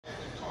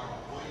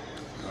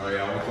Alright,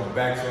 welcome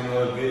back to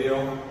another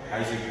video.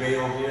 Isaac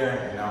Belloo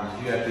here, and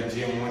I'm here at the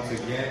gym once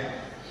again.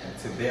 And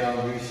today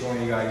I'll be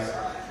showing you guys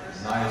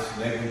a nice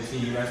leg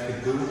routine you guys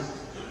can do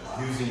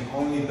using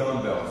only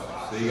dumbbells.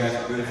 So you guys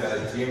can do this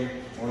at a gym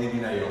or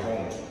even at your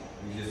home.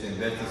 You just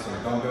invest in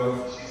some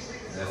dumbbells,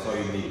 and that's all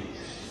you need.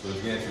 So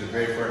let's get into the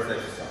very first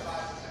exercise.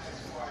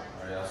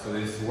 Alright, so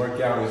this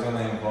workout is going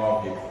to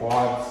involve your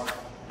quads,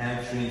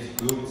 hamstrings,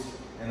 glutes,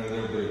 and a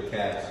little bit of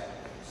calves.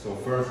 So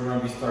first we're going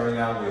to be starting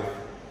out with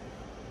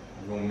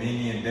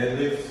Romanian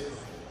deadlifts.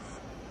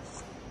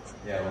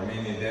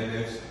 Romanian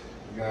deadlifts.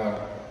 You're going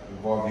to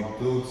involve your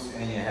glutes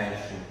and your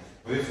hamstrings.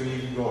 For this one you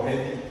can go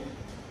heavy.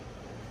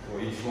 So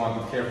you just want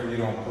to be careful you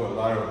don't put a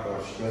lot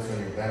of stress on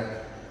your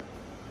back.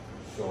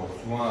 So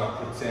if you want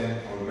to pretend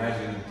or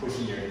imagine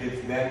pushing your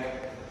hips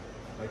back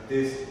like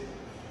this,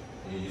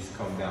 and you just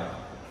come down.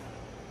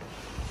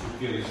 So you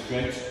feel the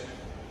stretch,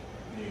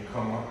 and you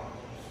come up,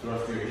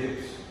 thrust your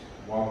hips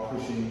while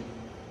pushing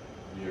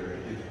your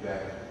hips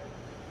back.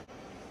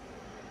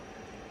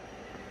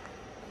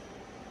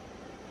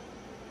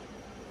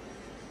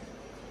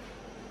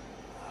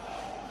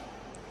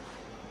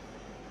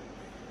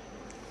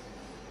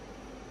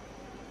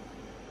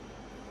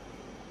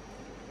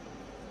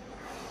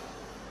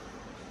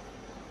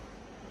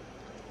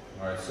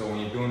 Alright, so when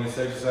you're doing this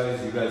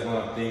exercise, you guys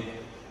want to think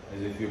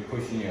as if you're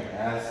pushing your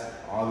ass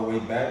all the way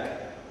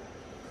back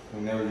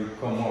whenever you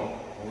come up.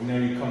 Or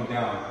whenever you come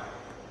down,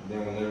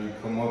 then whenever you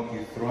come up,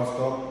 you thrust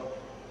up,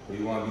 but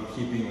you want to be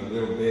keeping a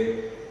little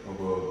bit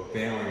of a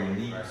bend on your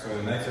knee. Right, so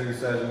the next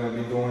exercise we're going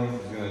to be doing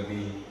is going to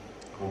be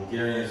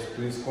Bulgarian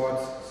split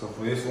squats. So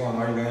for this one,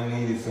 all you're going to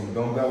need is some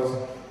dumbbells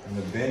and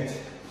a bench.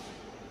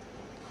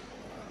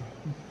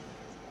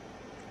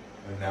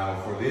 And now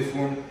for this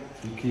one,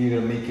 you can either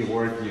make it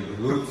work your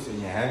glutes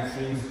and your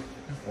hamstrings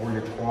or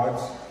your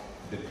quads,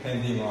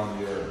 depending on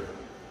your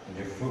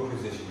foot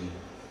positioning.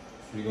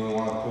 So you're going to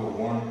want to put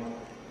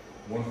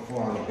one foot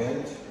on the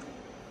bench,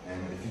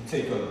 and if you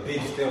take a big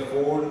step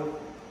forward,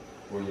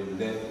 where your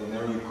leg,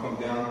 whenever you come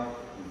down,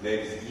 your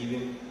legs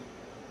even,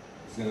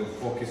 it's going to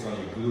focus on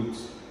your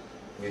glutes.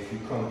 If you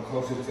come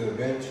closer to the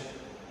bench,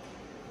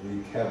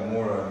 you have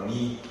more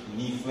knee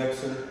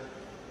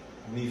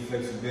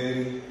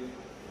flexibility,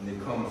 and it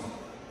comes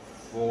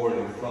forward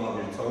in front of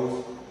your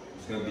toes,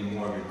 it's going to be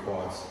more of your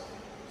quads.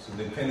 So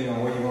depending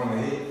on what you want to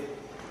hit,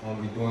 I'm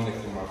going to be doing it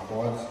for my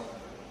quads.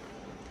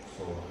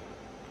 So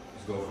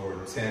let's go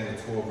for 10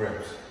 to 12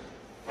 reps.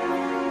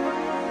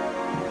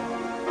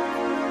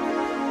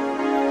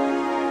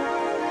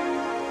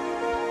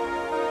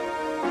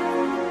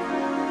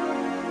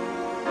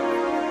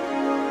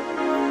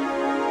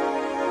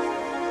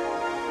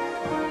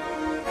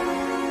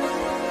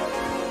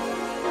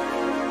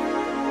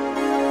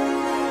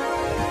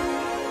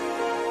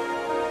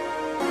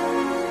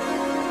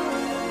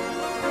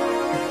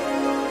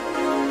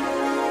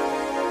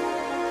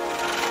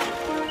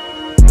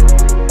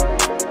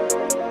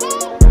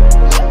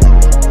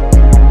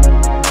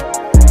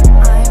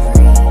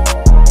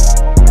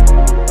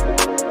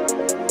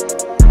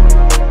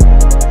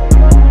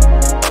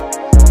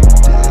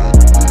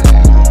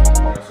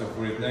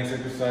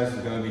 Exercise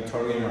is going to be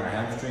targeting our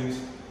hamstrings.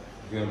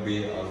 It's going to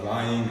be a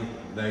lying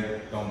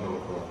leg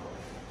dumbbell curl.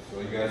 So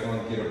you guys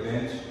want to get a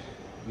bench.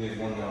 You guys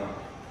want to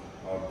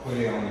put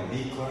it on the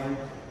decline.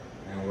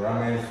 And what I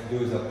managed to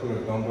do is I put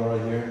a dumbbell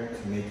right here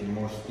to make it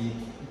more steep.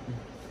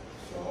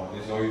 So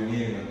this is all you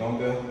need in a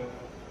dumbbell.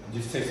 It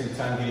just takes some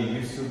time getting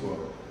used to, but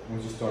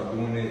once you start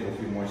doing it,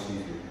 it'll be much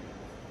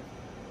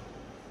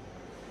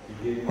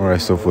easier.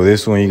 Alright, so for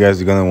this one, you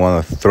guys are going to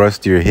want to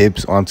thrust your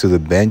hips onto the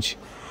bench,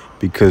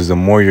 because the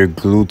more your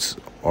glutes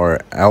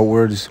are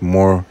outwards,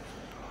 more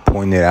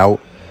pointed out,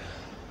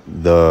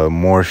 the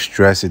more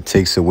stress it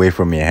takes away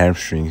from your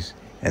hamstrings,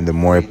 and the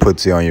more it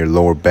puts it on your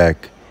lower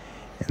back.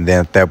 And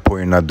then at that point,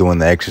 you're not doing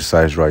the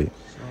exercise right.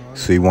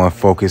 So you want to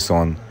focus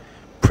on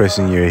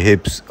pressing your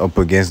hips up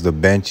against the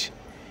bench,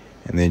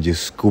 and then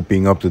just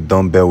scooping up the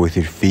dumbbell with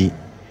your feet.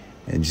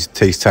 And it just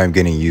takes time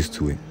getting used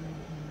to it.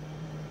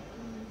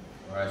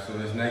 Alright, so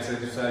this next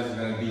exercise is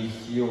going to be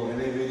heel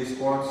elevated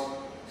squats,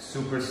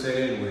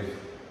 supersetted with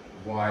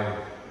wide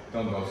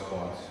dumbbell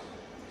squats.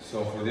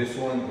 So for this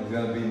one, it's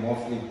going to be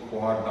mostly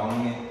quad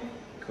dominant,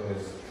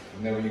 because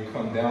whenever you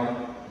come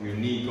down, your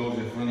knee goes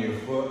in front of your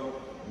foot,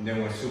 and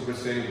then when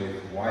supersetted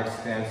with wide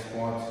stance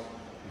squats,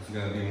 it's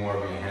going to be more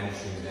of your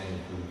hamstrings and your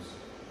glutes.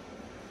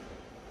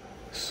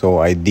 So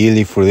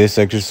ideally for this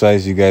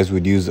exercise, you guys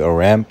would use a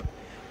ramp,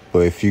 but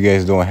if you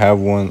guys don't have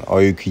one,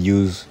 all you could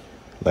use,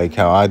 like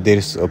how I did,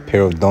 is a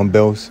pair of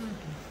dumbbells.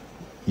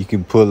 You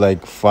can put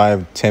like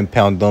 5-10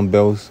 pound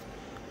dumbbells,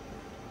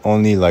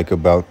 only like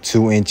about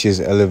 2 inches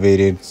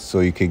elevated,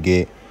 so you could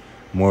get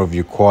more of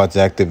your quads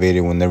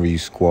activated whenever you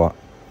squat.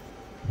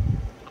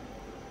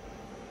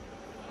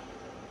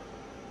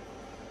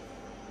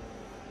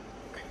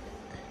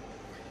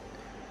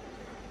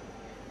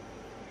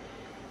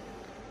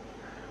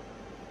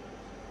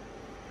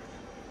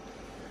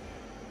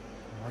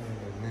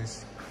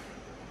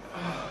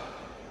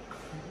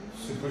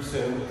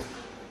 Superset with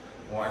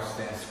wide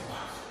stance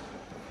squats.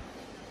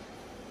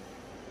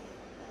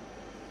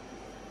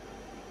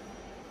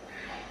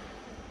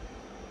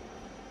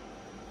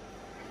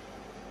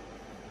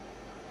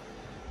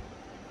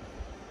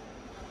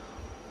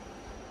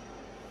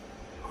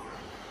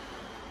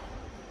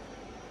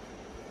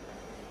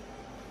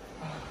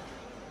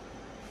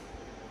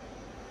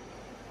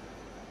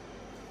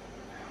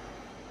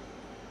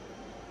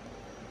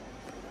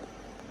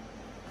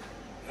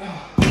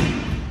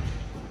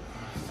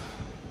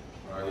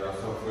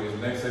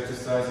 next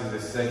exercise is the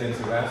second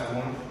to last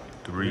one.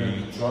 We're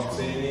gonna be drop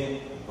setting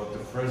it, but the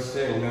first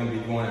set we're gonna be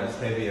going as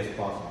heavy as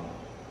possible.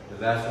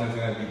 The last one's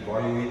gonna be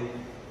body weight.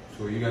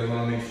 So you guys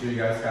wanna make sure you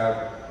guys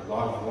have a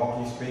lot of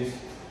walking space.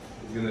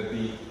 It's gonna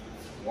be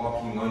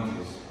walking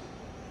lunges.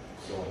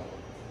 So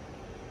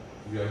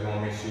you guys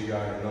wanna make sure you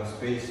got enough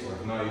space, or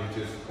if not, you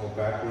just go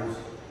backwards,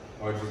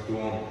 or just do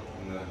them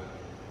in the,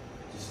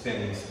 just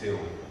standing still.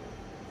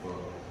 But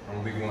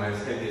I'm gonna be going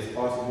as heavy as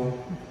possible.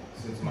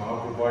 Since my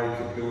upper body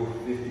could do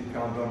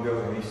 50-pound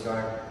dumbbells on each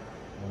side,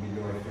 I'll be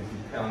doing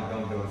 50-pound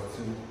dumbbells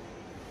too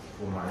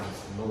for my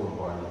lower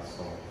body.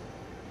 So,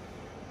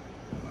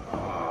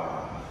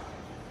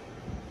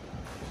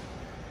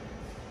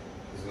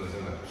 this one's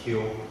gonna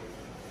kill.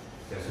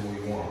 That's what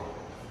we want.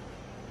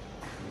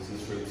 Let's get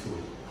straight to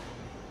it.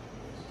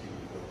 Let's keep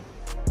it going.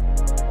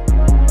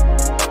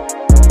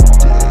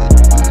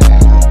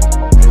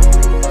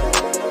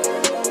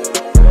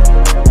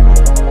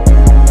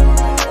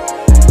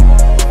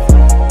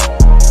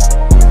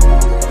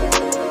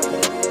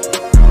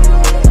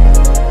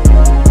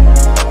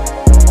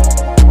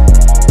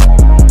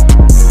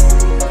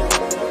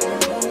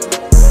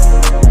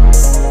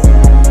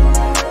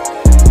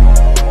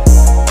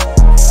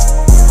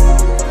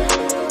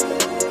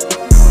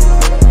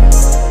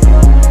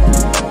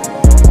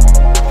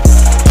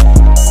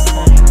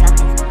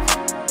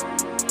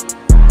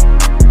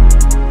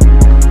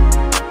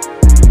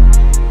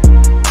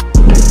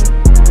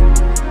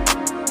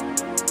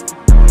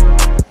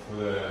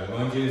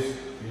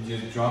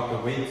 Drop the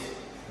weight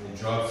and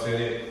drop set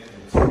it.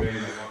 It's ready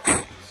to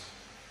walk.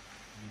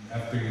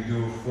 After you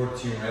do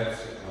 14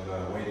 reps of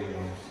the weighted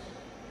ones.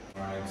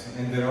 Alright, to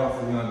end it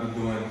off, we're gonna be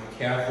doing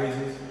calf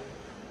raises.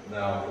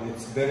 Now,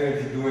 it's better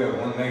if you do it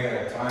one leg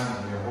at a time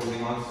when you're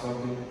holding on to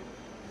something.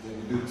 If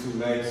you do 2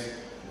 legs,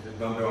 there's a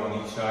dumbbell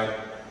on each side,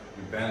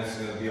 your balance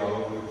is gonna be all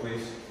over the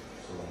place.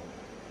 So,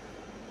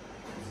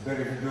 it's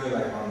better if you do it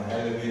like on the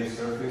elevated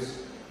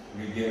surface,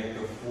 where you get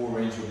the full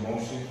range of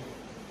motion.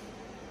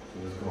 So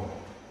let's go.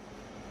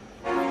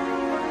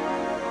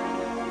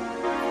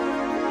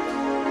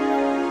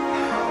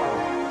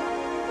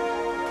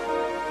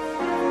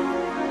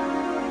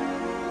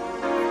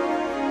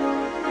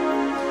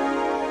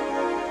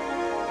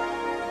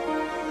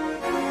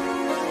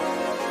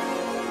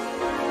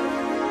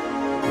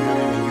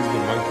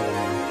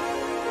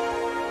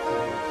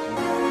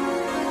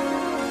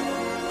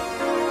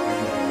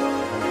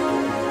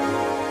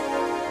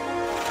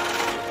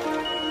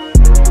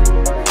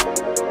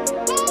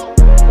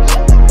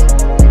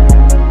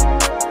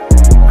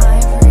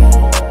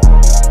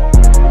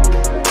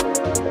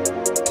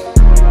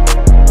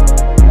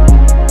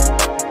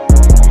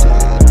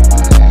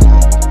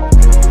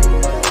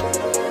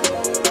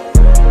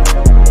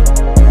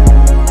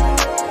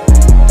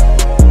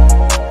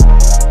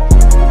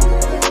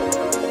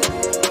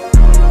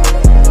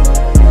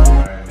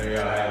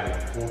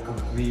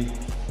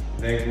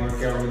 Leg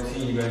workout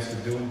routine you guys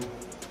can do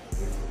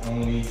with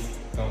only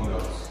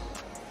dumbbells.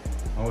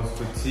 I was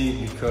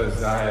fatigued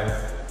because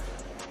I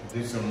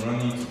did some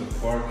running to the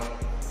park,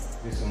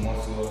 did some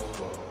muscle ups,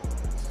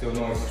 but still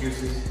no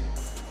excuses.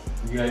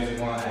 You guys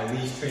want at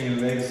least train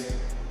your legs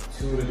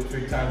 2 to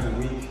 3 times a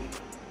week.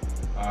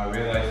 I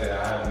realized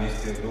that I have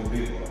missed it a little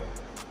bit,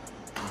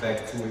 but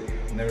back to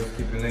it. Never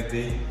skip the leg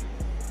day.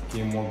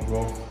 Get more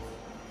growth,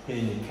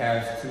 hitting your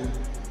calves too.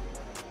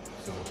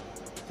 So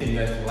thank you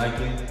guys for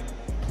liking.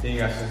 Thank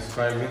you guys for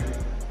subscribing.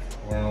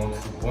 We're on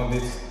to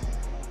abundance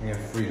and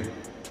freedom.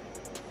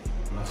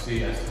 And I'll see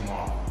you guys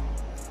tomorrow.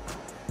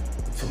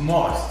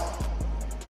 Tomorrow.